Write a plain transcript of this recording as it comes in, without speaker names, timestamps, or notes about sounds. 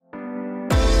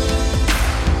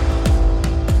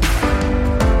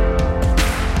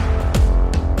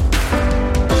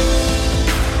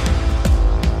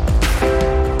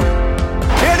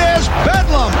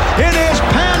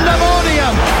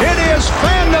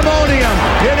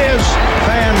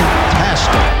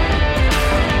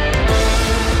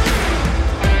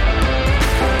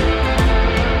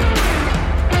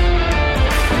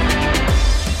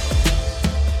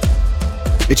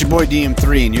It's your boy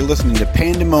DM3, and you're listening to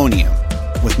Pandemonium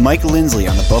with Mike Lindsley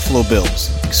on the Buffalo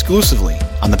Bills, exclusively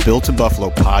on the Built to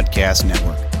Buffalo Podcast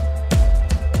Network.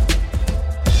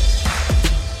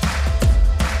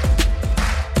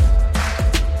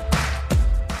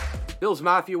 Bills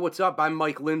Mafia, what's up? I'm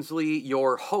Mike Lindsley,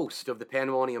 your host of the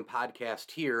Pandemonium Podcast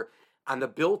here on the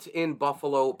Built-in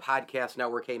Buffalo Podcast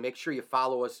Network. Hey, make sure you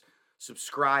follow us,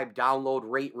 subscribe, download,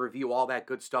 rate, review, all that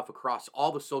good stuff across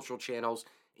all the social channels,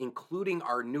 including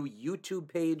our new YouTube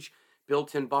page,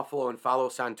 Built-in Buffalo, and follow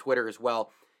us on Twitter as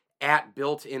well, at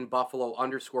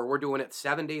BuiltInBuffalo_. We're doing it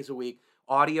 7 days a week,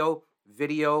 audio,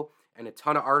 video, and a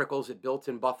ton of articles at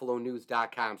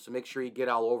BuiltInBuffaloNews.com. So make sure you get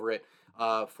all over it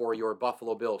for your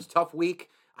Buffalo Bills. Tough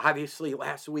week, obviously,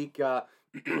 last week,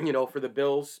 for the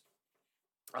Bills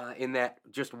in that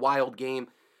just wild game,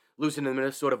 losing to the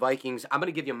Minnesota Vikings. I'm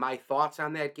going to give you my thoughts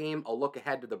on that game. I'll look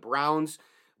ahead to the Browns.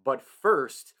 But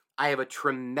first, I have a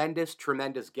tremendous,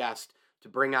 tremendous guest to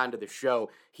bring onto the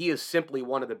show. He is simply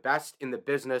one of the best in the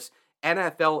business,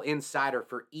 NFL insider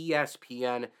for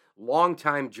ESPN,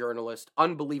 longtime journalist,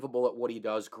 unbelievable at what he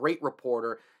does, great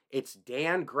reporter. It's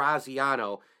Dan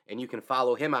Graziano, and you can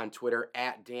follow him on Twitter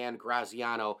at Dan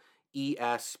Graziano,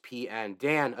 ESPN.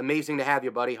 Dan, amazing to have you,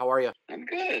 buddy. How are you? I'm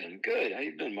good. How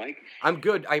you been, Mike? I'm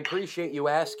good. I appreciate you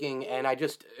asking, and I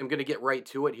just am going to get right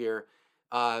to it here.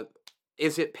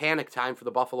 Is it panic time for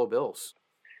the Buffalo Bills?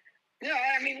 Yeah,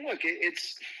 I mean, look,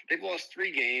 they've lost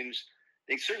 3 games.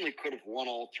 They certainly could have won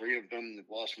all 3 of them. They've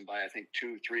lost them by, I think,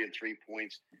 2, 3, and 3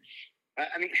 points. I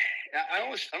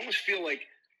almost feel like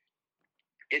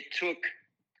it took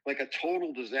like a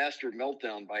total disaster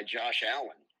meltdown by Josh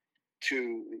Allen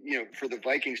for the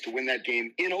Vikings to win that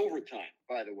game in overtime,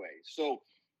 by the way. So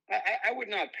I would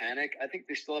not panic. I think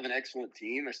they still have an excellent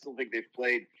team. I still think they've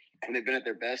played, when they've been at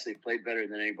their best, they've played better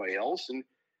than anybody else. And,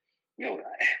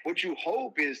 what you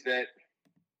hope is that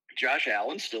Josh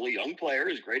Allen, still a young player,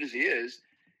 as great as he is,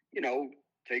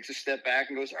 takes a step back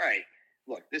and goes, all right,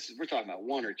 look, we're talking about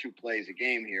 1 or 2 plays a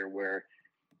game here where,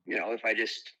 if I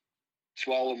just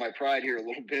swallow my pride here a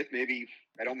little bit, maybe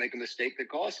I don't make a mistake that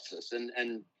costs us.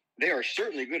 And they are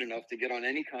certainly good enough to get on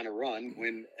any kind of run,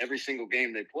 win every single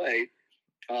game they play,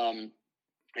 and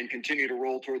continue to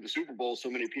roll toward the Super Bowl so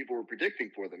many people were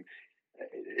predicting for them.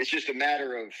 It's just a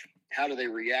matter of how do they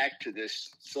react to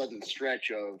this sudden stretch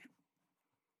of,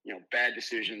 bad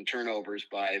decision, turnovers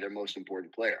by their most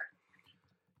important player.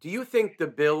 Do you think the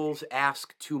Bills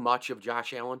ask too much of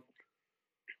Josh Allen?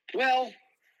 Well,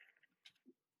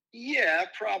 yeah,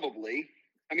 probably.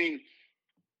 I mean,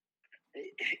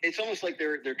 it's almost like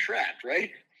they're trapped,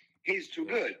 right? He's too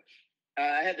good.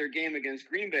 I had their game against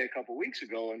Green Bay a couple weeks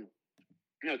ago, and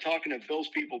talking to Bills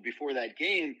people before that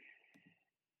game,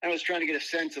 I was trying to get a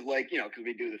sense of because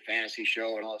we do the fantasy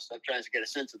show and all that stuff, trying to get a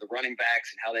sense of the running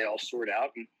backs and how they all sort out.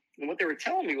 And what they were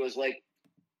telling me was we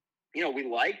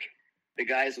like the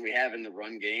guys that we have in the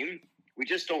run game. We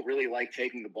just don't really like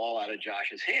taking the ball out of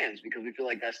Josh's hands because we feel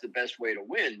like that's the best way to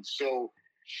win. So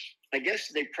I guess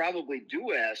they probably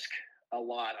do ask a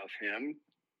lot of him.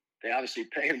 They obviously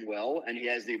pay him well, and he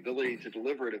has the ability to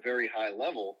deliver at a very high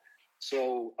level.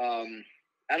 So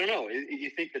I don't know. You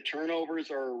think the turnovers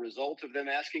are a result of them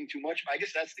asking too much? I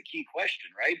guess that's the key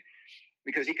question, right?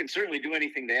 Because he can certainly do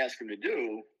anything they ask him to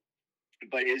do,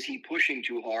 but is he pushing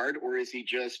too hard, or is he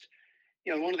just,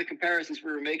 one of the comparisons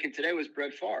we were making today was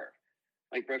Brett Favre.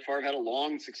 Like, Brett Favre had a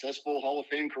long, successful Hall of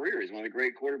Fame career. He's one of the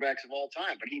great quarterbacks of all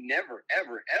time, but he never,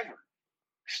 ever, ever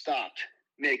stopped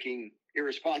making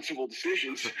irresponsible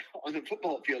decisions on the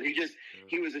football field.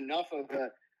 He was enough of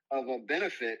a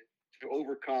benefit to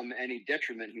overcome any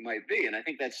detriment he might be. And I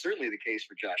think that's certainly the case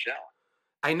for Josh Allen.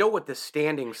 I know what the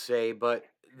standings say, but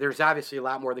there's obviously a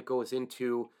lot more that goes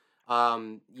into,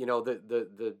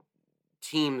 the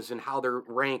teams and how they're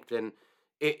ranked, and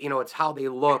it's how they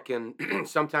look, and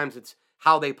sometimes it's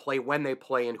how they play, when they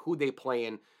play, and who they play,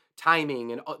 and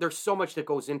timing, and there's so much that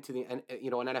goes into an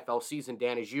NFL season,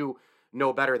 Dan, as you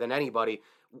know better than anybody.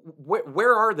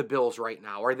 Where are the Bills right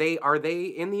now? Are they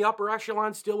in the upper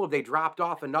echelon still? Have they dropped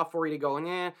off enough for you to go,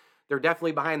 they're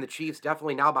definitely behind the Chiefs,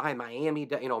 definitely now behind Miami.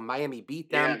 Miami beat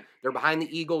them. Yeah. They're behind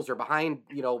the Eagles. They're behind,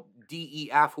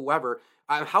 DEF, whoever.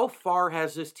 How far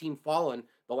has this team fallen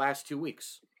the last 2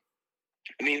 weeks?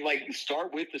 I mean,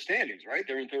 start with the standings, right?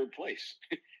 They're in 3rd place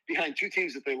behind 2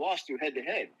 teams that they lost to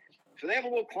head-to-head. So they have a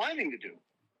little climbing to do.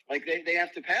 They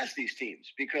have to pass these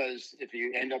teams, because if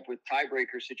you end up with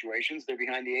tiebreaker situations, they're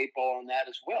behind the 8 ball on that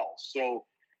as well. So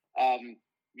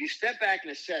you step back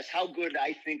and assess how good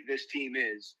I think this team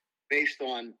is based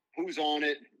on who's on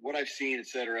it, what I've seen, et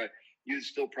cetera. You'd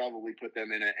still probably put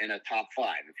them in a top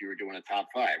 5 if you were doing a top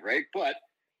 5, right? But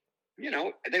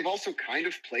they've also kind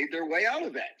of played their way out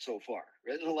of that so far.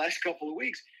 Right? In the last couple of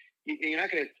weeks, you're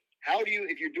not going to. How do you,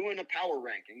 if you're doing the power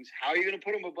rankings, how are you going to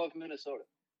put them above Minnesota,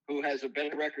 who has a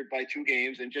better record by 2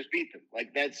 games and just beat them?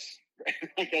 Like that's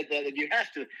like that. You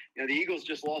have to. The Eagles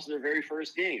just lost their very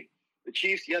first game. The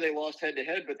Chiefs, they lost head to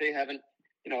head, but they haven't.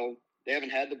 They haven't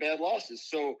had the bad losses.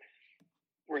 So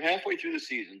we're halfway through the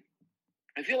season.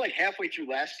 I feel like halfway through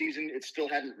last season, it still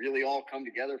hadn't really all come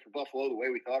together for Buffalo the way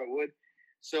we thought it would.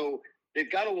 So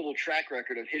they've got a little track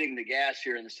record of hitting the gas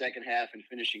here in the second half and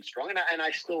finishing strong. And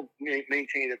I still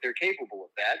maintain that they're capable of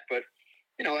that. But,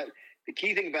 the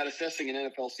key thing about assessing an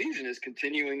NFL season is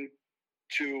continuing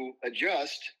to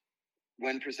adjust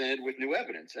when presented with new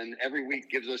evidence. And every week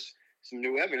gives us some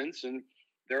new evidence. And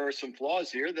there are some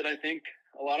flaws here that I think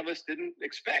a lot of us didn't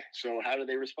expect. So how do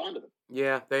they respond to them?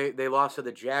 Yeah, they lost to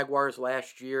the Jaguars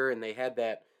last year, and they had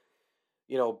that,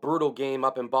 brutal game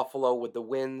up in Buffalo with the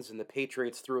Winds, and the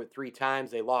Patriots threw it 3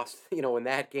 times. They lost, in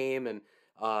that game, and,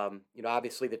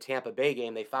 obviously the Tampa Bay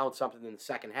game, they found something in the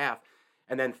second half,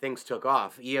 and then things took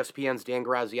off. ESPN's Dan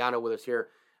Graziano with us here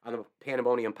on the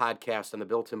Pandemonium podcast on the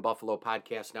Built in Buffalo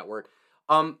Podcast Network.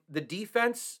 The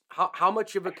defense, how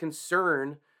much of a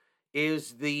concern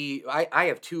is I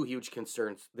have 2 huge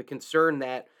concerns. The concern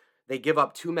that they give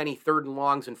up too many 3rd and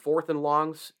longs and 4th and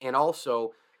longs, and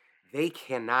also they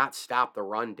cannot stop the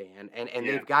run, Dan. And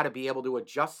they've got to be able to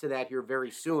adjust to that here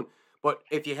very soon. But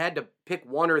if you had to pick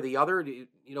one or the other,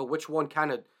 which one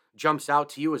kind of jumps out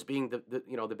to you as being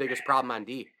the biggest problem on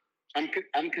D?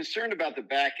 I'm concerned about the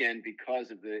back end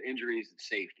because of the injuries and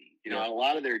safety. A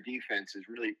lot of their defense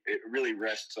really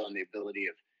rests on the ability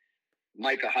of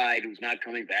Micah Hyde, who's not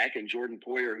coming back, and Jordan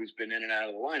Poyer, who's been in and out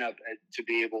of the lineup, to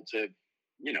be able to,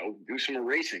 do some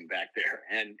erasing back there.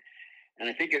 And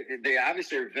I think they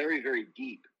obviously are very, very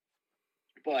deep.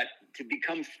 But to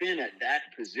become thin at that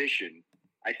position,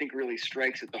 I think really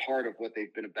strikes at the heart of what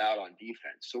they've been about on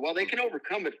defense. So while they can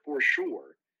overcome it for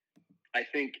sure, I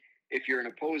think if you're an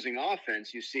opposing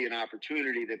offense, you see an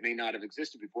opportunity that may not have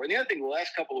existed before. And the other thing, the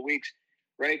last couple of weeks,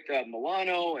 right,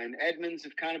 Milano and Edmonds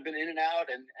have kind of been in and out,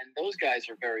 and those guys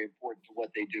are very important to what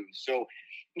they do. So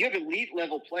you have elite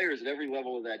level players at every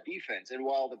level of that defense. And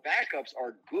while the backups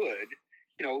are good,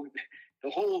 the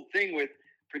whole thing with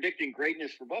predicting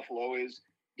greatness for Buffalo is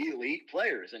elite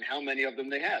players and how many of them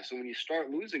they have. So when you start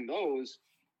losing those,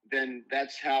 then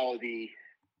that's how the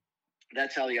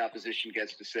opposition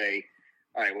gets to say,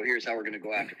 all right, well, here's how we're going to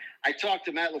go after. I talked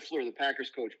to Matt LaFleur, the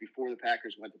Packers coach, before the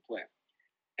Packers went to play.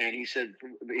 And he said,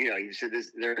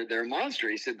 they're a monster.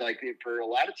 He said, like, for a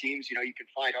lot of teams, you can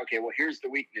find, okay, well, here's the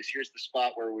weakness. Here's the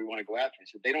spot where we want to go after. He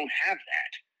said, they don't have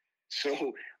that.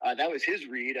 So that was his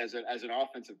read as an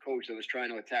offensive coach that was trying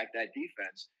to attack that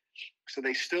defense. So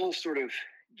they still sort of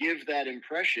give that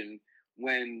impression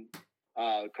when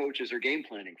coaches are game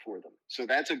planning for them. So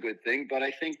that's a good thing. But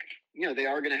I think, they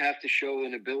are going to have to show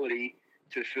an ability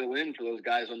to fill in for those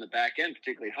guys on the back end,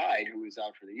 particularly Hyde, who is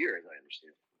out for the year, as I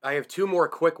understand. I have 2 more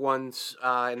quick ones,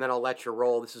 and then I'll let you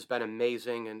roll. This has been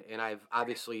amazing, and I've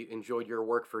obviously enjoyed your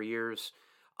work for years.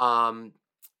 I'll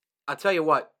tell you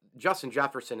what, Justin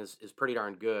Jefferson is pretty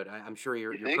darn good. I'm sure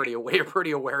you're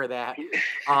pretty aware of that.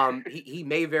 He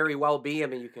may very well be. I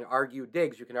mean, you can argue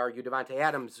Diggs, you can argue Devontae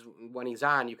Adams when he's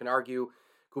on, you can argue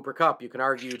Cooper Kupp, you can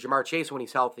argue Jamar Chase when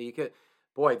he's healthy.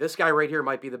 Boy, this guy right here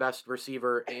might be the best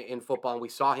receiver in football, and we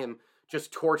saw him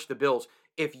just torch the Bills.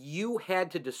 If you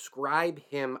had to describe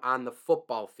him on the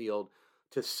football field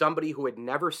to somebody who had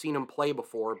never seen him play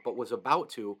before but was about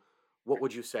to, what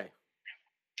would you say?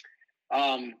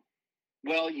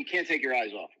 Well, you can't take your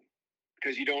eyes off him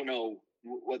because you don't know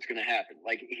what's going to happen.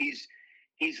 Like he's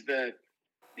the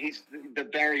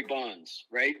Barry Bonds,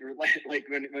 right? Like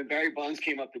when Barry Bonds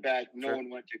came up to bat, no one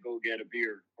went to go get a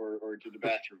beer or to the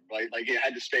bathroom, right? Like you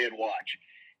had to stay and watch.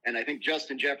 And I think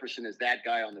Justin Jefferson is that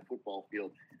guy on the football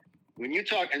field. When you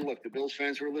talk, and look, the Bills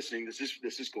fans who are listening, this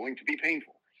is going to be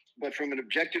painful. But from an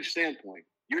objective standpoint,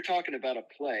 you're talking about a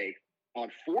play on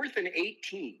 4th and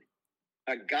 18,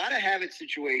 a gotta-have-it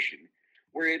situation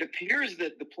where it appears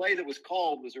that the play that was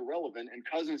called was irrelevant, and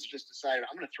Cousins just decided,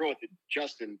 I'm going to throw it to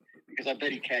Justin because I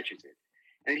bet he catches it.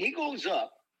 And he goes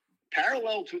up,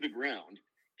 parallel to the ground,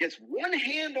 gets one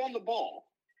hand on the ball.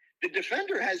 The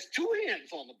defender has 2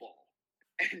 hands on the ball.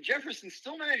 And Jefferson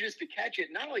still manages to catch it,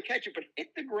 not only catch it, but hit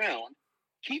the ground,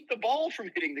 keep the ball from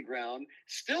hitting the ground,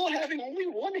 still having only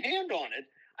one hand on it.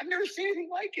 I've never seen anything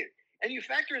like it. And you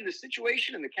factor in the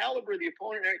situation and the caliber of the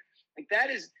opponent. Like that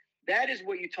is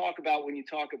what you talk about when you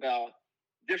talk about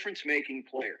difference-making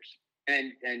players.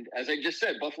 And as I just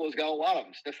said, Buffalo's got a lot of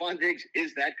them. Stephon Diggs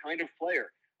is that kind of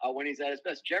player when he's at his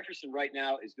best. Jefferson right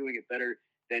now is doing it better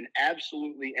than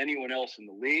absolutely anyone else in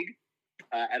the league.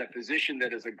 At a position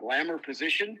that is a glamour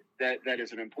position, that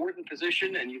is an important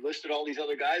position, and you listed all these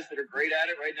other guys that are great at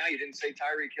it right now. You didn't say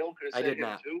Tyreek Hill, could have said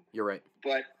him too. You're right.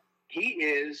 But he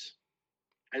is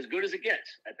as good as it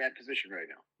gets at that position right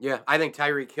now. Yeah, I think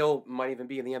Tyreek Hill might even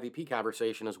be in the MVP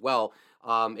conversation as well.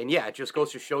 And yeah, it just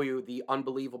goes to show you the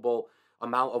unbelievable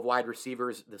amount of wide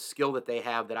receivers, the skill that they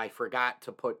have, that I forgot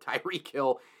to put Tyreek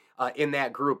Hill in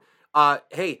that group.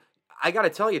 Hey, I got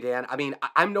to tell you, Dan, I mean,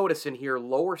 I'm noticing here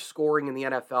lower scoring in the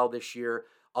NFL this year,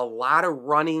 a lot of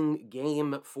running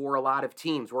game for a lot of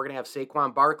teams. We're going to have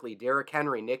Saquon Barkley, Derrick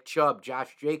Henry, Nick Chubb,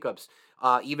 Josh Jacobs,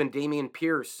 even Dameon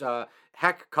Pierce.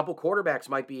 Heck, a couple quarterbacks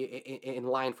might be in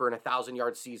line for an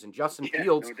 1,000-yard season. Justin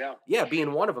Fields, no doubt. Yeah,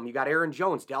 being one of them. You got Aaron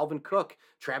Jones, Dalvin Cook,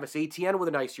 Travis Etienne with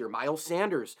a nice year, Miles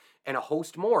Sanders, and a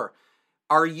host more.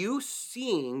 Are you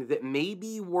seeing that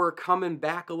maybe we're coming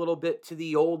back a little bit to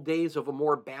the old days of a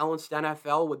more balanced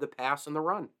NFL with the pass and the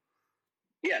run?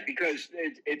 Yeah, because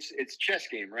it's chess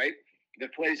game, right?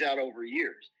 That plays out over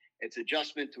years. It's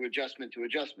adjustment to adjustment to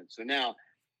adjustment. So now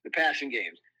the passing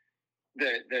games,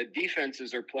 the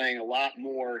defenses are playing a lot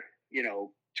more,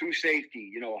 to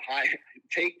safety, high,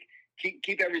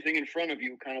 keep everything in front of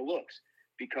you kind of looks,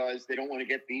 because they don't want to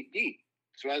get beat deep.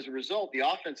 So as a result, the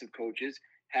offensive coaches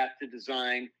have to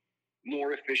design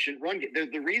more efficient run game.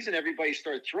 The reason everybody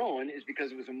started throwing is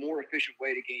because it was a more efficient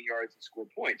way to gain yards and score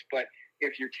points. But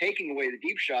if you're taking away the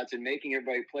deep shots and making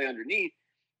everybody play underneath,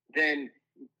 then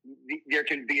there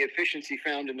can be efficiency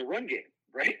found in the run game,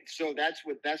 right? So that's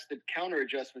the counter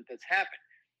adjustment that's happened.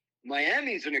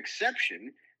 Miami's an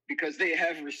exception because they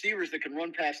have receivers that can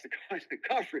run past the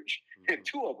coverage, and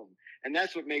two of them. And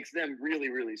that's what makes them really,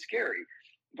 really scary.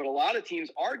 But a lot of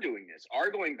teams are doing this, are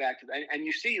going back to that. And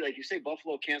you see, like you say,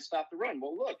 Buffalo can't stop the run.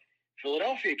 Well, look,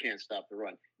 Philadelphia can't stop the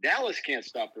run. Dallas can't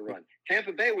stop the run.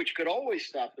 Tampa Bay, which could always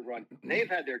stop the run, they've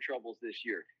had their troubles this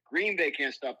year. Green Bay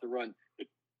can't stop the run. The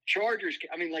Chargers,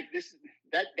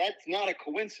 that's not a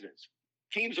coincidence.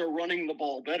 Teams are running the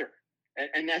ball better.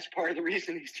 And that's part of the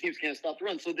reason these teams can't stop the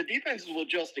run. So the defenses will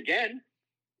adjust again,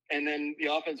 and then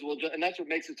the offense will adjust. And that's what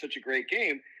makes it such a great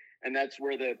game. And that's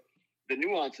where the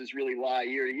nuances really lie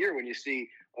year to year when you see,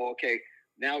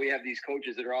 now we have these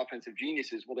coaches that are offensive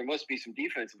geniuses. Well, there must be some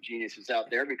defensive geniuses out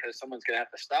there because someone's going to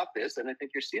have to stop this. And I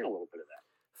think you're seeing a little bit of that.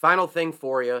 Final thing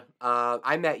for you.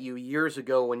 I met you years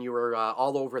ago when you were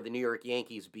all over the New York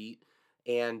Yankees beat.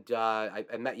 And I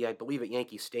met you, I believe, at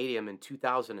Yankee Stadium in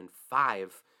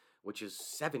 2005, which is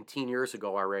 17 years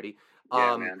ago already.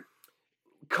 Yeah, man.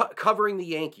 Covering the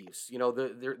Yankees,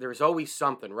 there's always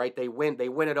something, right? They win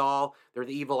it all. They're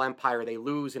the evil empire. They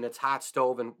lose, and it's hot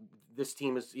stove, and this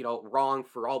team is, wrong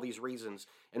for all these reasons.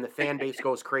 And the fan base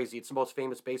goes crazy. It's the most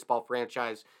famous baseball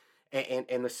franchise and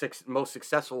the most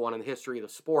successful one in the history of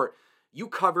the sport. You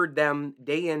covered them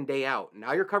day in, day out.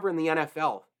 Now you're covering the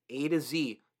NFL, A to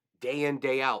Z, day in,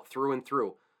 day out, through and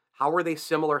through. How are they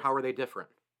similar? How are they different?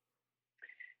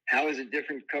 How is it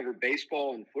different to cover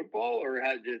baseball and football, or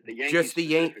how did the Yankees? Just the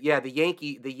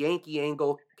Yankee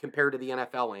angle compared to the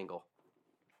NFL angle.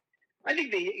 I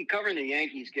think covering the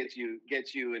Yankees gets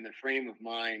you in the frame of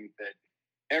mind that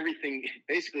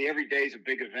basically every day is a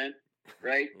big event,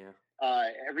 right?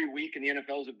 Yeah. Every week in the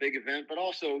NFL is a big event, but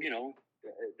also,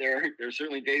 there are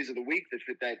certainly days of the week that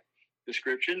fit that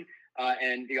description,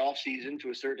 and the off season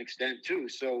to a certain extent too.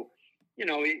 So,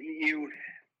 you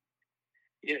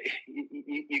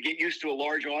get used to a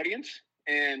large audience,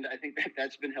 and I think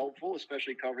that's been helpful,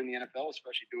 especially covering the NFL,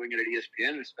 especially doing it at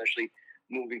ESPN, especially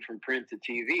moving from print to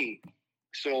TV.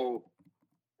 So,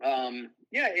 and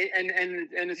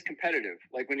it's competitive.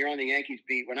 Like when you're on the Yankees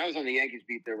beat. When I was on the Yankees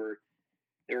beat, there were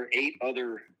 8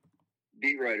 other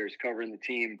beat writers covering the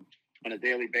team on a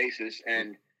daily basis,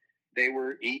 and they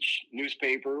were each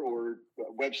newspaper or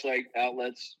website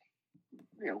outlets,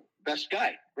 best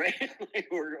guy, right?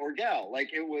 or gal.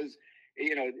 Like it was,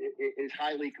 it is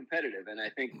highly competitive. And I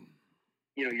think,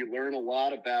 you learn a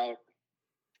lot about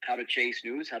how to chase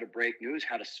news, how to break news,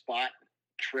 how to spot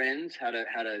trends, how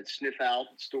to sniff out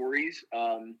stories.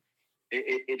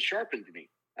 It sharpened me,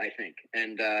 I think.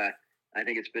 And I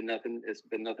think it's been nothing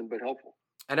but helpful.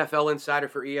 NFL insider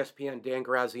for ESPN, Dan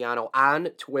Graziano, on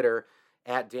Twitter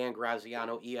at Dan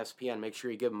Graziano ESPN. Make sure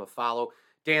you give him a follow.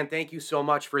 Dan, thank you so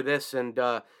much for this, and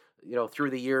through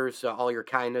the years, all your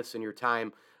kindness and your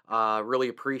time. Really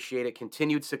appreciate it.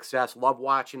 Continued success. Love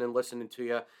watching and listening to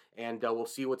you. And we'll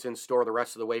see what's in store the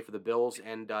rest of the way for the Bills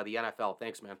and the NFL.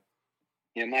 Thanks, man.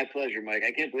 Yeah, my pleasure, Mike.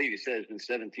 I can't believe you said it's been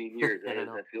 17 years.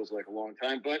 That feels like a long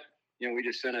time. But, we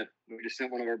just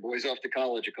sent one of our boys off to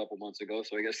college a couple months ago,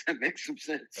 so I guess that makes some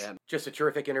sense. Yeah, just a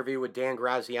terrific interview with Dan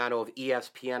Graziano of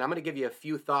ESPN. I'm going to give you a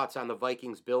few thoughts on the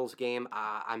Vikings-Bills game.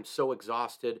 I'm so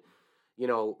exhausted,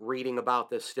 reading about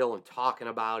this still and talking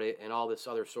about it and all this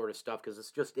other sort of stuff, because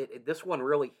it's just this one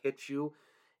really hits you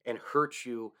and hurts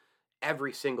you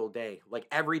every single day. Like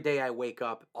every day I wake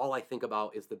up, all I think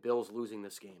about is the Bills losing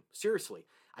this game. Seriously,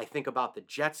 I think about the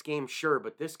Jets game, sure,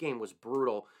 but this game was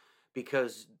brutal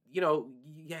because, you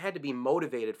had to be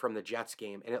motivated from the Jets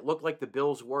game, and it looked like the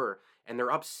Bills were, and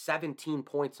they're up 17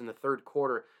 points in the third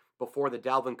quarter before the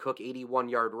Dalvin Cook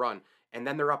 81-yard run, and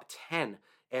then they're up 10,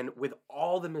 and with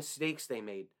all the mistakes they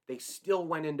made, they still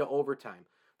went into overtime.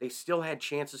 They still had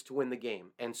chances to win the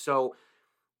game, and so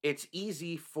it's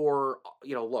easy for,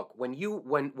 look, when you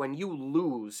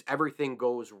lose, everything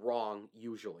goes wrong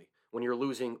usually. When you're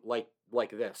losing like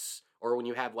this, or when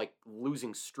you have like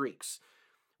losing streaks.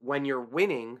 When you're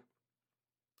winning,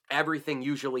 everything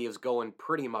usually is going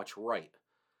pretty much right.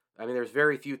 I mean, there's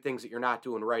very few things that you're not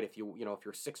doing right if you're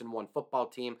a 6-1 football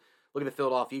team. Look at the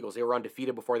Philadelphia Eagles. They were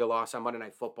undefeated before they lost on Monday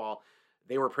Night Football.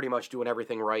 They were pretty much doing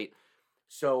everything right.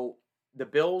 So the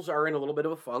Bills are in a little bit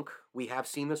of a funk. We have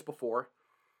seen this before.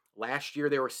 Last year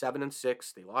they were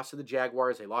 7-6. They lost to the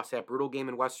Jaguars. They lost that brutal game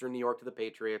in Western New York to the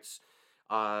Patriots.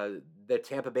 The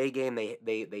Tampa Bay game,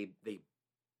 they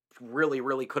really,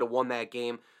 really could have won that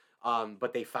game,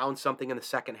 but they found something in the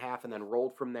second half and then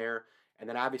rolled from there. And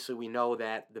then obviously we know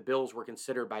that the Bills were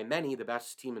considered by many the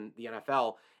best team in the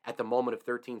NFL at the moment of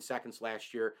 13 seconds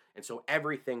last year. And so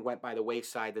everything went by the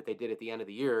wayside that they did at the end of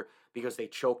the year because they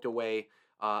choked away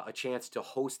a chance to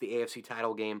host the AFC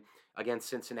title game against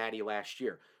Cincinnati last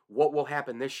year. What will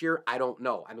happen this year? I don't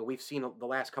know. I mean, we've seen the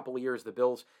last couple of years the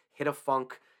Bills hit a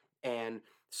funk and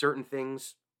certain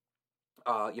things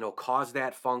cause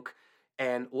that funk.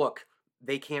 And look,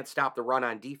 they can't stop the run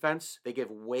on defense. They give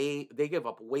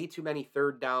up way too many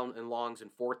third down and longs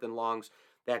and fourth and longs.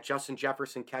 That Justin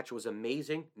Jefferson catch was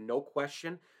amazing, no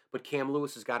question. But Cam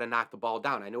Lewis has got to knock the ball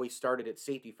down. I know he started at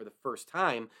safety for the first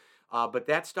time, but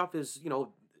that stuff is,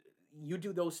 you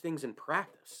do those things in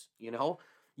practice,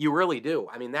 You really do.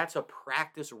 I mean, that's a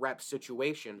practice rep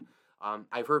situation.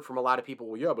 I've heard from a lot of people,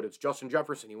 well, yeah, but it's Justin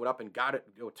Jefferson. He went up and got it,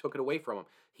 took it away from him.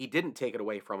 He didn't take it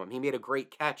away from him. He made a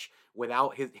great catch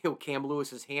without his Cam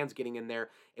Lewis's hands getting in there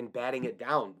and batting it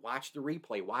down. Watch the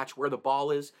replay. Watch where the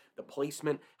ball is, the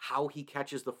placement, how he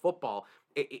catches the football.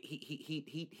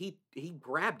 He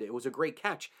grabbed it. It was a great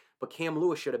catch, but Cam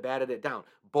Lewis should have batted it down.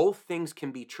 Both things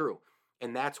can be true,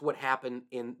 and that's what happened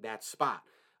in that spot.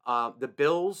 The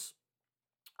Bills,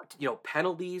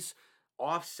 penalties,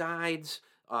 offsides.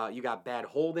 You got bad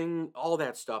holding, all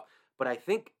that stuff. But I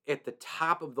think at the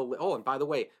top of the and by the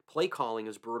way, play calling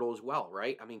is brutal as well,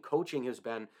 right? I mean, coaching has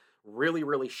been really,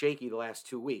 really shaky the last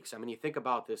 2 weeks. I mean, you think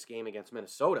about this game against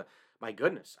Minnesota. My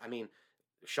goodness. I mean,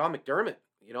 Sean McDermott,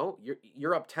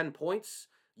 you're up 10 points.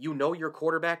 Your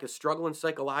quarterback is struggling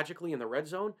psychologically in the red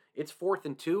zone. It's 4th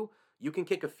and 2. You can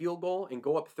kick a field goal and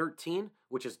go up 13,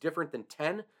 which is different than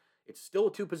 10. It's still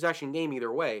a 2-possession game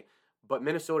either way, but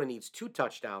Minnesota needs 2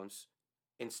 touchdowns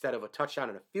instead of a touchdown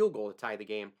and a field goal to tie the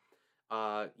game.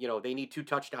 They need 2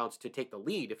 touchdowns to take the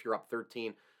lead. If you're up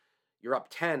 13, you're up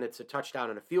 10. It's a touchdown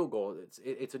and a field goal.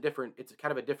 It's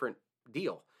kind of a different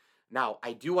deal. Now,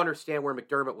 I do understand where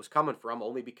McDermott was coming from,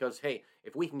 only because, hey,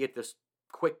 if we can get this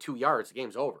quick 2 yards, the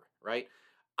game's over, right?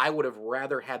 I would have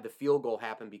rather had the field goal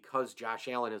happen because Josh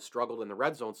Allen has struggled in the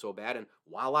red zone so bad, and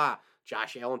voila,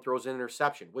 Josh Allen throws an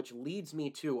interception, which leads me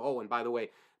to, and by the way,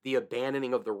 the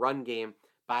abandoning of the run game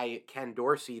by Ken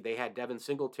Dorsey. They had Devin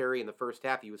Singletary in the first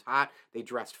half. He was hot. They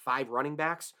dressed 5 running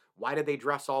backs. Why did they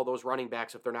dress all those running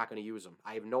backs if they're not going to use them?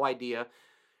 I have no idea.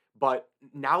 But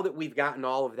now that we've gotten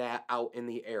all of that out in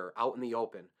the air, out in the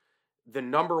open, the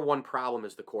number one problem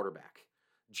is the quarterback.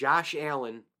 Josh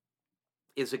Allen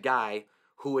is a guy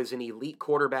who is an elite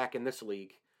quarterback in this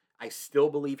league. I still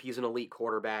believe he's an elite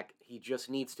quarterback. He just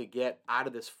needs to get out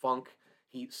of this funk.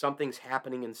 Something's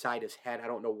happening inside his head. I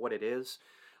don't know what it is.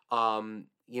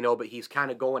 But he's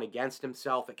kind of going against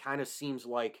himself. It kind of seems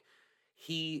like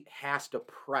he has to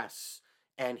press,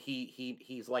 and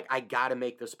he's like, I got to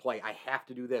make this play. I have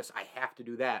to do this. I have to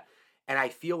do that. And I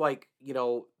feel like,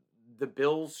 the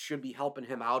Bills should be helping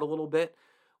him out a little bit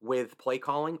with play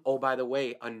calling. Oh, by the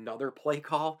way, another play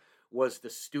call was the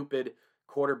stupid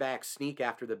quarterback sneak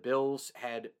after the Bills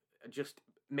had just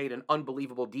made an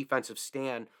unbelievable defensive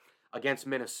stand against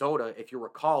Minnesota. If you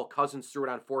recall, Cousins threw it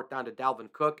on 4th down to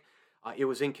Dalvin Cook. It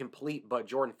was incomplete, but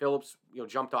Jordan Phillips,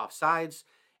 jumped off sides,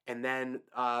 and then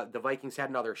the Vikings had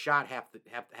another shot half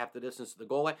the distance to the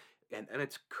goal line, and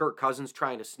it's Kirk Cousins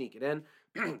trying to sneak it in.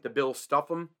 The Bills stuff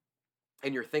him.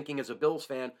 and you're thinking as a Bills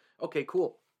fan, okay,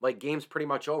 cool. Like, game's pretty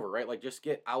much over, right? Like, just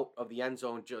get out of the end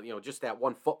zone, just that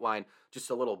 1 foot line, just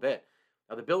a little bit.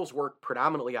 Now, the Bills work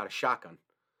predominantly out of shotgun.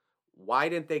 Why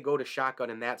didn't they go to shotgun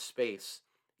in that space?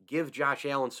 Give Josh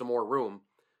Allen some more room.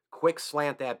 Quick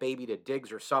slant that baby to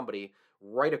Diggs or somebody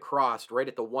right across, right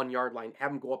at the 1 yard line.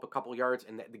 Have him go up a couple yards,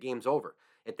 and the game's over.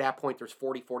 At that point, there's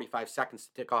 40, 45 seconds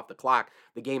to tick off the clock.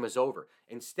 The game is over.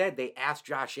 Instead, they asked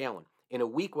Josh Allen, in a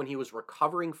week when he was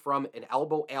recovering from an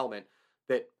elbow ailment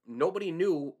that nobody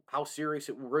knew how serious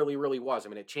it really, really was. I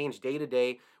mean, it changed day to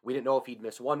day. We didn't know if he'd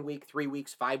miss 1 week, 3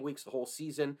 weeks, 5 weeks, the whole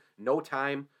season. No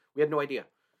time. We had no idea.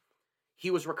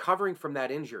 He was recovering from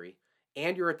that injury,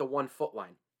 and you're at the 1 foot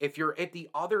line. If you're at the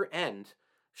other end,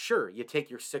 sure, you take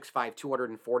your 6'5",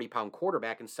 240-pound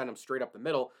quarterback and send him straight up the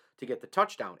middle to get the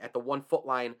touchdown at the 1 foot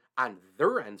line on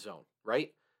their end zone,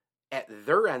 right? At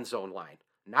their end zone line,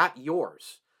 not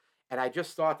yours. And I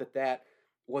just thought that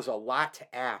was a lot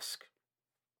to ask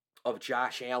of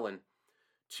Josh Allen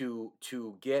to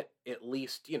get at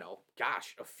least,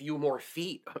 a few more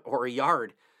feet or a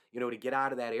yard, to get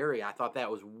out of that area. I thought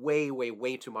that was way, way,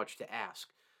 way too much to ask.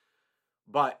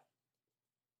 But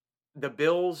the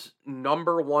Bills'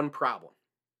 number one problem,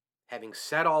 having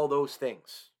said all those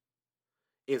things,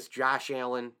 is Josh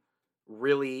Allen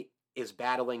really is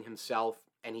battling himself,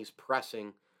 and he's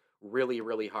pressing really,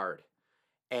 really hard.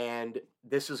 And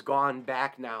this has gone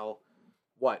back now,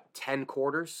 10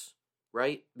 quarters,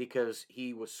 right? Because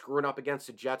he was screwing up against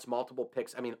the Jets, multiple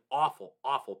picks. I mean, awful,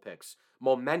 awful picks.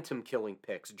 Momentum-killing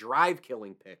picks,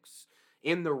 drive-killing picks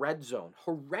in the red zone.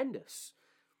 Horrendous.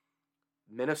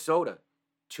 Minnesota,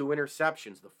 2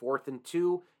 interceptions, the 4th and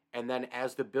 2. And then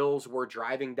as the Bills were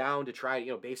driving down to try,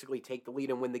 basically take the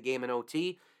lead and win the game in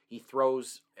OT, he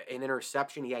throws an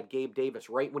interception. He had Gabe Davis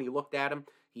right when he looked at him.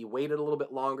 He waited a little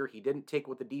bit longer. He didn't take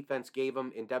what the defense gave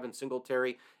him in Devin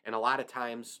Singletary. And a lot of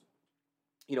times,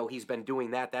 he's been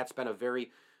doing that. That's been a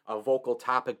very vocal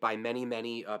topic by many,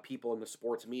 many people in the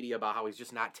sports media about how he's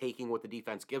just not taking what the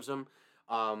defense gives him.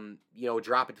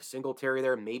 Drop it to Singletary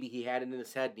there. Maybe he had it in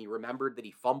his head and he remembered that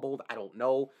he fumbled. I don't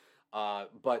know.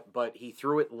 But he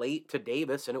threw it late to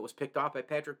Davis and it was picked off by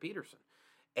Patrick Peterson.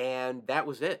 And that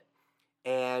was it.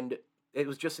 And it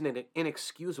was just an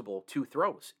inexcusable 2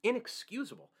 throws.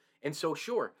 Inexcusable. And so,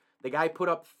 sure, the guy put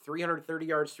up 330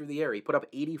 yards through the air. He put up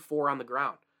 84 on the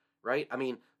ground, right? I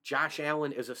mean, Josh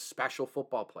Allen is a special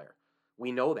football player.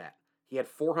 We know that. He had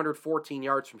 414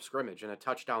 yards from scrimmage and a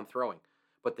touchdown throwing.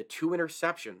 But the 2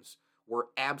 interceptions were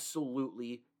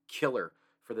absolutely killer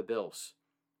for the Bills.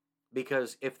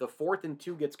 Because if the 4th and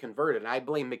 2 gets converted, and I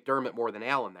blame McDermott more than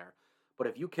Allen there, but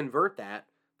if you convert that,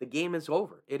 the game is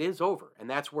over. It is over. And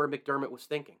that's where McDermott was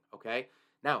thinking, okay?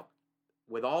 Now,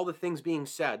 with all the things being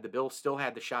said, the Bills still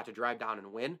had the shot to drive down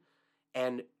and win.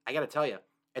 And I got to tell you,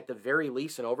 at the very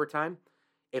least in overtime,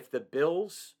 if the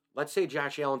Bills, let's say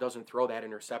Josh Allen doesn't throw that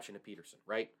interception to Peterson,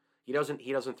 right? He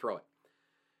doesn't throw it.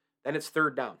 Then it's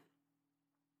 3rd down.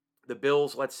 The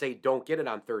Bills, let's say, don't get it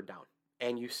on 3rd down.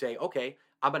 And you say, okay,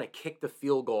 I'm going to kick the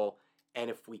field goal, and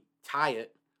if we tie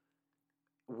it,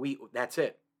 that's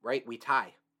it, right? We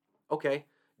tie. Okay.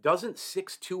 Doesn't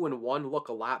 6-2-1 look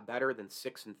a lot better than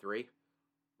 6-3?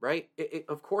 Right?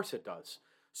 Of course it does.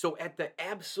 So at the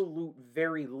absolute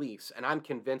very least, and I'm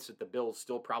convinced that the Bills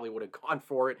still probably would have gone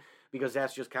for it because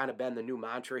that's just kind of been the new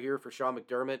mantra here for Sean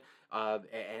McDermott.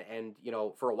 And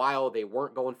for a while they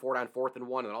weren't going for it on 4th and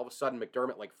 1, and all of a sudden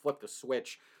McDermott flipped the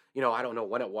switch. I don't know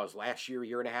when it was, last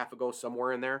year and a half ago,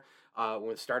 somewhere in there,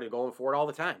 when it started going for it all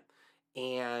the time.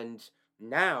 And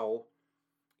now,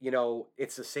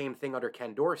 it's the same thing under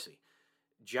Ken Dorsey.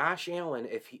 Josh Allen,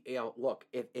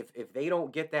 if they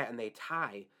don't get that and they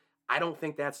tie, I don't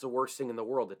think that's the worst thing in the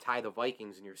world to tie the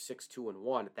Vikings and you're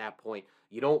 6-2-1 at that point.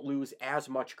 You don't lose as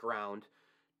much ground.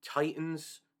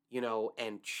 Titans,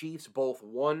 and Chiefs both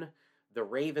won. The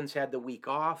Ravens had the week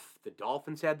off. The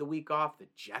Dolphins had the week off. The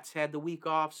Jets had the week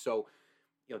off. So,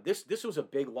 this was a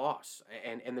big loss.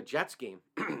 And the Jets game,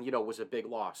 was a big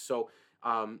loss. So,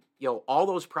 all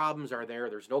those problems are there.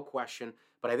 There's no question.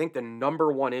 But I think the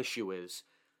number one issue is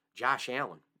Josh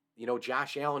Allen.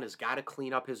 Josh Allen has got to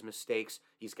clean up his mistakes.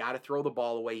 He's got to throw the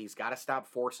ball away. He's got to stop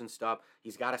forcing stuff.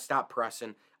 He's got to stop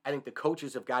pressing. I think the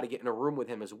coaches have got to get in a room with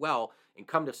him as well and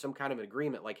come to some kind of an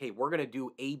agreement like, hey, we're going to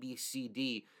do A, B, C,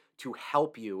 D to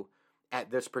help you at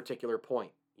this particular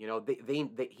point.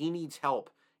 He needs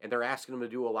help, and they're asking him to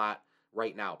do a lot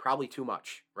right now. Probably too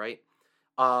much, right?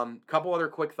 Couple other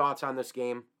quick thoughts on this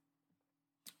game.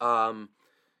 Stephon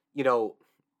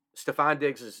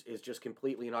Diggs is just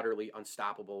completely and utterly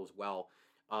unstoppable as well.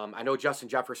 I know Justin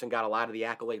Jefferson got a lot of the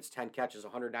accolades, 10 catches,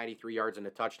 193 yards, and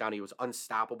a touchdown. He was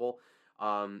unstoppable.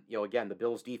 Again, the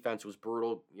Bills' defense was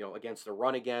brutal, against the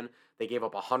run again. They gave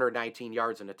up 119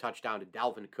 yards and a touchdown to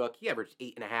Dalvin Cook. He averaged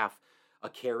 8.5 a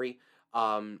carry.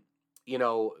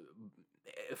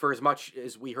 For as much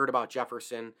as we heard about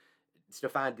Jefferson,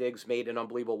 Stephon Diggs made an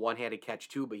unbelievable one-handed catch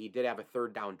too, but he did have a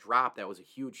third down drop. That was a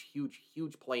huge, huge,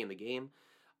 huge play in the game.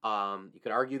 You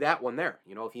could argue that one there.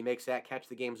 If he makes that catch,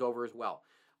 the game's over as well.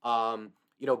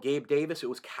 Gabe Davis, it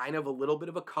was kind of a little bit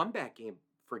of a comeback game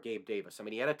for Gabe Davis. I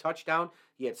mean, he had a touchdown.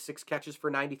 He had 6 catches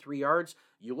for 93 yards.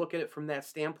 You look at it from that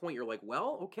standpoint, you're like,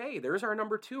 well, okay, there's our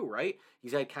number 2, right?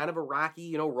 He's had kind of a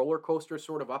rocky, roller coaster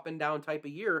sort of up and down type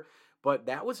of year, but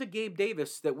that was a Gabe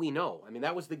Davis that we know. I mean,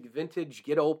 that was the vintage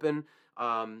get open.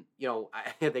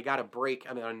 They got a break.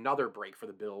 I mean, another break for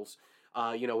the Bills.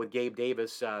 With Gabe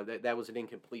Davis, that was an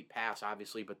incomplete pass,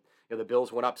 obviously, but the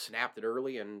Bills went up, snapped it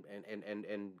early, and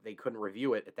they couldn't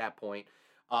review it at that point.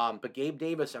 But Gabe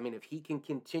Davis, I mean, if he can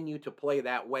continue to play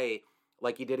that way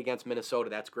like he did against Minnesota,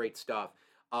 that's great stuff.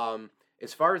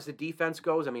 As far as the defense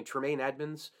goes, I mean, Tremaine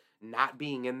Edmunds not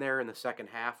being in there in the second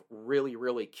half really,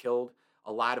 really killed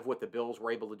a lot of what the Bills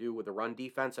were able to do with the run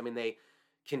defense. I mean, they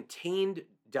contained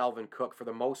Dalvin Cook for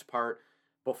the most part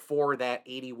before that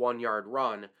 81-yard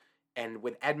run. And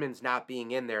with Edmunds not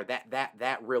being in there,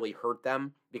 that really hurt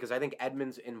them, because I think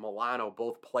Edmunds and Milano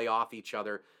both play off each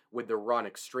other with the run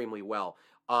extremely well.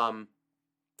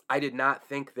 I did not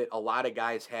think that a lot of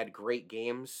guys had great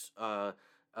games,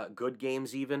 good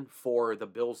games even, for the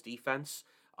Bills defense.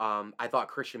 I thought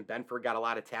Christian Benford got a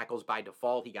lot of tackles by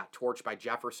default. He got torched by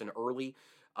Jefferson early.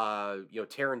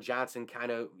 Taron Johnson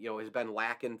kind of, has been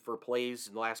lacking for plays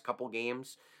in the last couple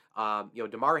games.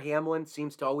 DeMar Hamlin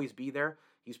seems to always be there.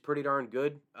 He's pretty darn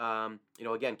good.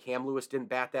 Again, Cam Lewis didn't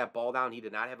bat that ball down. He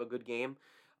did not have a good game.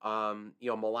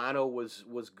 Milano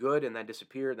was good and then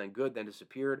disappeared, then good, then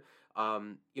disappeared.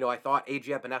 I thought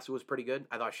A.J. Epinesa was pretty good.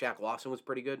 I thought Shaq Lawson was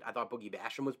pretty good. I thought Boogie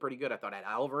Basham was pretty good. I thought Ed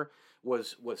Oliver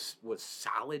was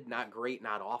solid, not great,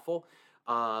 not awful.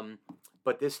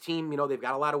 But this team, they've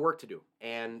got a lot of work to do.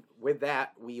 And with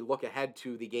that, we look ahead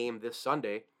to the game this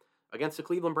Sunday against the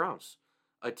Cleveland Browns,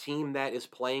 a team that is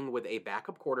playing with a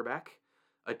backup quarterback,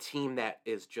 a team that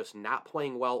is just not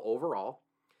playing well overall.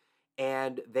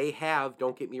 And they have,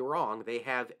 don't get me wrong, they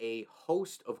have a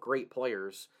host of great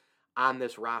players on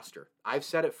this roster. I've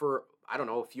said it for,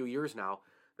 a few years now,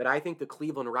 that I think the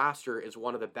Cleveland roster is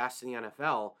one of the best in the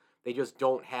NFL. They just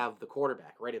don't have the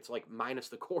quarterback, right? It's like minus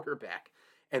the quarterback.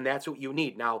 And that's what you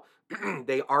need. Now,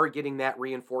 they are getting that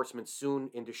reinforcement soon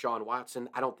in Deshaun Watson.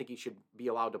 I don't think he should be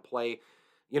allowed to play,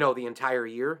 the entire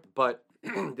year. But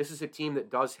this is a team that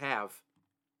does have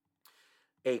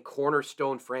a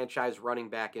cornerstone franchise running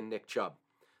back in Nick Chubb.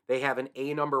 They have an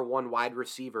number 1 wide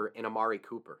receiver in Amari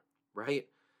Cooper, right?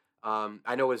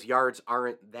 I know his yards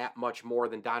aren't that much more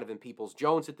than Donovan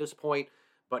Peoples-Jones at this point,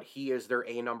 but he is their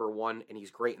number 1, and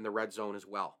he's great in the red zone as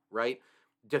well, right?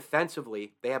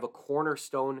 Defensively, they have a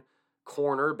cornerstone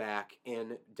cornerback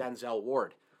in Denzel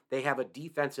Ward. They have a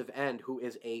defensive end who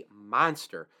is a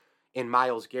monster in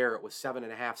Myles Garrett with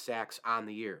 7.5 sacks on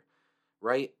the year,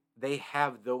 right? They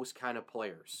have those kind of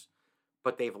players,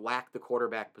 but they've lacked the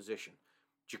quarterback position.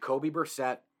 Jacoby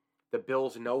Brissett, the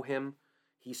Bills know him.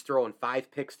 He's throwing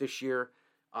 5 picks this year.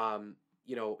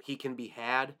 He can be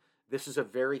had. This is a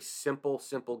very simple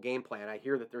game plan. I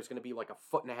hear that there's going to be like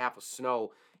 1.5 feet of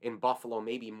snow in Buffalo,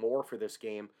 maybe more for this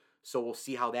game. So we'll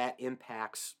see how that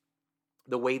impacts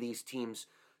the way these teams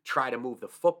try to move the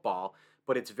football.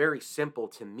 But it's very simple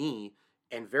to me,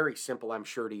 and very simple, I'm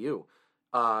sure, to you.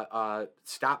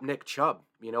 Stop Nick Chubb,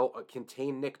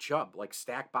 contain Nick Chubb, like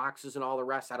stack boxes and all the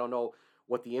rest. I don't know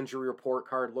what the injury report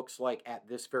card looks like at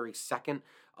this very second,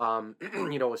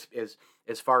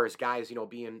 as far as guys,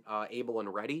 being able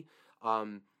and ready.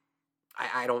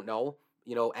 I don't know,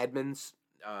 Edmunds,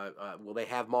 will they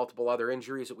have multiple other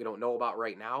injuries that we don't know about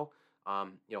right now?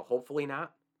 Hopefully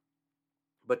not,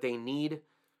 but they need,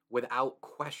 without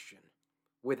question,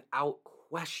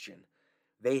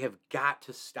 they have got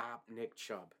to stop Nick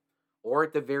Chubb, or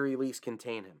at the very least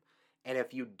contain him. And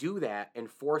if you do that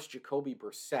and force Jacoby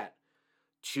Brissett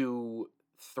to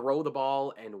throw the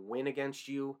ball and win against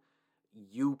you,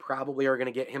 you probably are going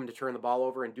to get him to turn the ball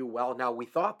over and do well. Now, we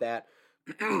thought that,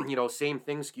 same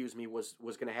thing, was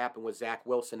going to happen with Zach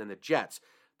Wilson and the Jets.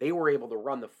 They were able to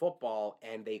run the football,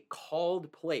 and they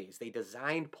called plays. They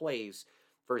designed plays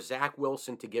for Zach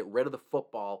Wilson to get rid of the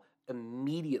football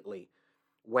immediately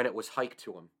when it was hiked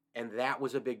to him. And that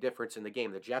was a big difference in the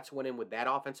game. The Jets went in with that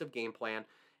offensive game plan,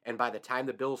 and by the time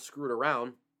the Bills screwed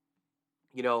around,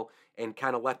 and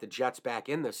kind of let the Jets back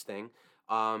in this thing,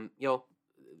 that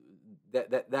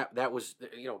was,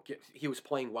 he was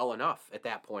playing well enough at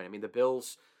that point. I mean, the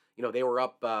Bills They were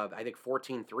up, I think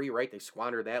 14-3, right? They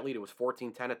squandered that lead. It was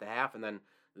 14-10 at the half, and then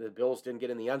the Bills didn't get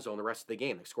in the end zone the rest of the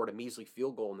game. They scored a measly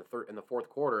field goal in the fourth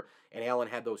quarter, and Allen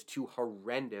had those two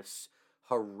horrendous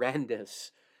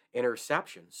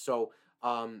interceptions. So,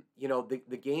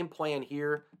 the game plan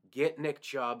here, get Nick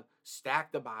Chubb,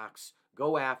 stack the box,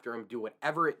 go after him, do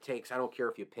whatever it takes. I don't care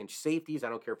if you pinch safeties. I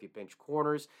don't care if you pinch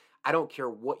corners. I don't care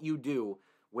what you do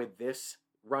with this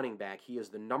running back. He is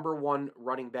the number one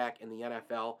running back in the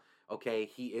NFL. Okay,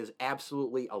 he is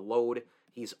absolutely a load.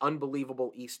 He's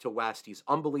unbelievable east to west. He's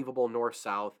unbelievable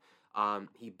north-south.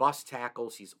 He busts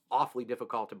tackles. He's awfully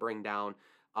difficult to bring down.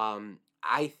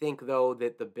 I think, though,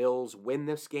 that the Bills win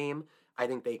this game. I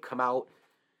think they come out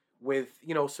with,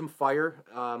 some fire.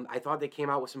 I thought they came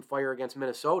out with some fire against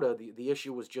Minnesota. The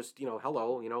issue was just,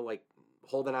 like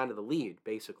holding on to the lead,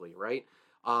 basically, right?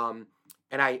 And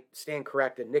I stand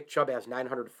corrected. Nick Chubb has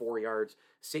 904 yards.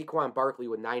 Saquon Barkley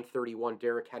with 931.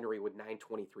 Derrick Henry with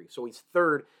 923. So he's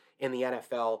third in the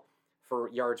NFL for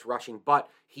yards rushing, but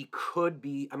he could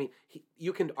be,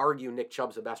 you can argue Nick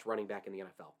Chubb's the best running back in the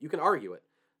NFL. You can argue it.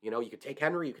 You could take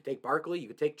Henry, you could take Barkley, you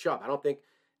could take Chubb. I don't think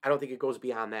it goes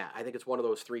beyond that. I think it's one of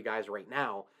those three guys right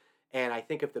now. And I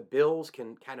think if the Bills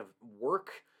can kind of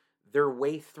work their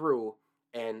way through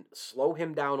and slow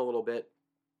him down a little bit,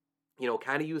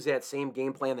 kind of use that same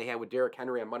game plan they had with Derrick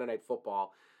Henry on Monday Night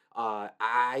Football,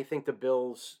 I think the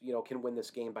Bills, can win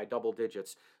this game by double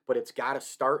digits. But it's got to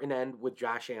start and end with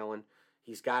Josh Allen.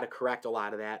 He's got to correct a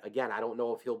lot of that. Again, I don't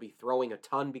know if he'll be throwing a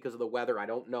ton because of the weather. I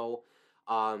don't know.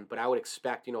 But I would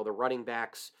expect, the running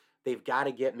backs, they've got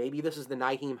to get, maybe this is the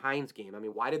Nyheim Hines game.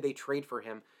 Why did they trade for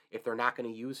him if they're not going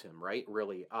to use him, right?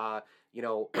 Really.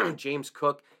 James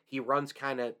Cook, he runs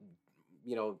kind of,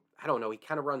 I don't know. He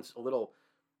kind of runs a little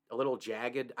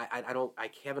jagged. I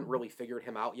haven't really figured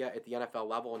him out yet at the NFL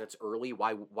level, and it's early.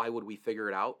 Why would we figure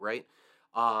it out, right?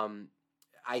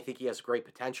 I think he has great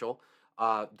potential.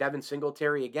 Devin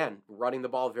Singletary, again, running the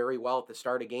ball very well at the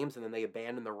start of games, and then they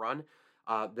abandon the run.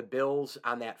 The Bills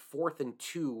on that 4th and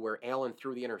 2 where Allen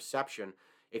threw the interception,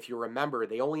 if you remember,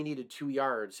 they only needed 2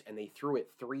 yards, and they threw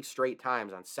it 3 straight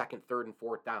times on 2nd, 3rd, and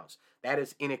 4th downs. That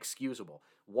is inexcusable.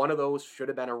 One of those should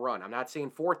have been a run. I'm not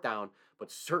saying 4th down,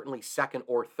 but certainly 2nd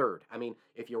or 3rd.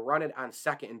 If you run it on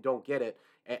 2nd and don't get it,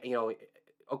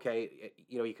 okay,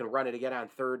 you can run it again on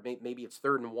 3rd. Maybe it's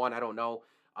 3rd and 1. I don't know.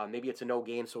 Maybe it's a no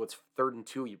gain, so it's 3rd and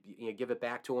 2. You give it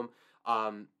back to him.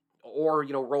 Or,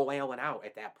 roll Allen out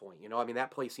at that point.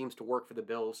 That play seems to work for the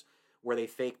Bills where they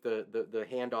fake the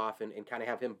handoff and kind of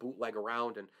have him bootleg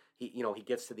around, and he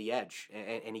gets to the edge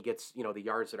and he gets, the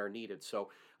yards that are needed. So,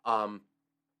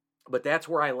 but that's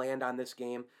where I land on this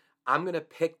game. I'm going to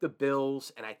pick the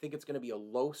Bills, and I think it's going to be a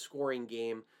low-scoring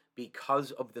game because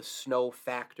of the snow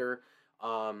factor.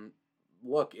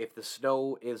 Look, if the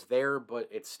snow is there, but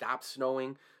it stops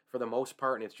snowing for the most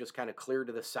part, and it's just kind of clear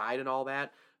to the side and all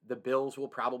that, the Bills will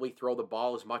probably throw the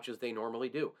ball as much as they normally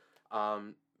do.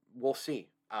 We'll see.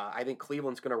 I think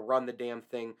Cleveland's going to run the damn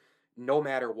thing no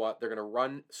matter what. They're going to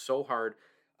run so hard,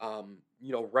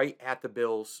 right at the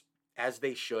Bills, as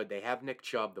they should. They have Nick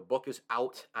Chubb. The book is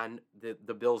out on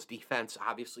the Bills' defense,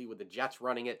 obviously, with the Jets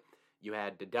running it. You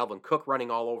had Delvin Cook running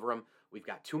all over him. We've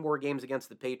got 2 more games against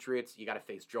the Patriots. You got to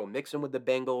face Joe Mixon with the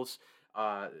Bengals.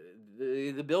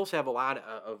 The Bills have a lot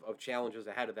of challenges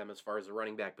ahead of them as far as the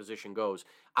running back position goes.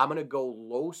 I'm going to go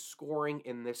low scoring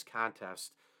in this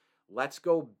contest. Let's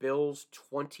go Bills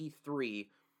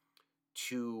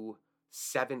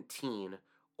 23-17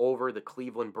 over the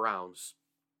Cleveland Browns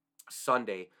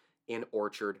Sunday in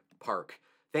Orchard Park.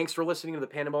 Thanks for listening to the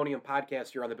Pandemonium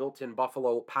Podcast here on the Built-In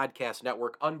Buffalo Podcast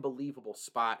Network. Unbelievable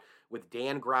spot with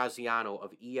Dan Graziano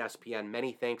of ESPN.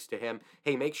 Many thanks to him.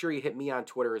 Hey, make sure you hit me on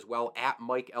Twitter as well, at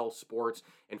Mike L. Sports,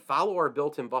 and follow our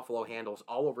Built-In Buffalo handles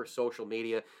all over social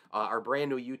media. Our brand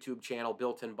new YouTube channel,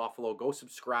 Built-In Buffalo. Go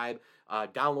subscribe,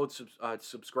 download,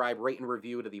 subscribe, rate, and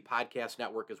review to the podcast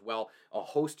network as well. A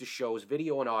host of shows,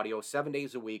 video and audio, 7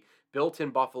 days a week.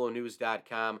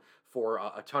 BuiltInBuffaloNews.com for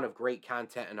a ton of great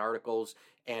content and articles,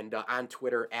 and on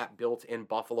Twitter at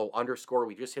BuiltInBuffalo_.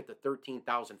 We just hit the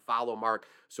 13,000 follow mark,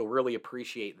 so really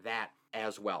appreciate that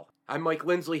as well. I'm Mike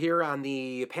Lindsley here on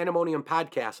the Pandemonium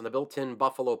Podcast on the Built-In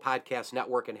Buffalo Podcast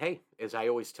Network, and hey, as I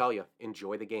always tell you,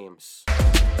 enjoy the games.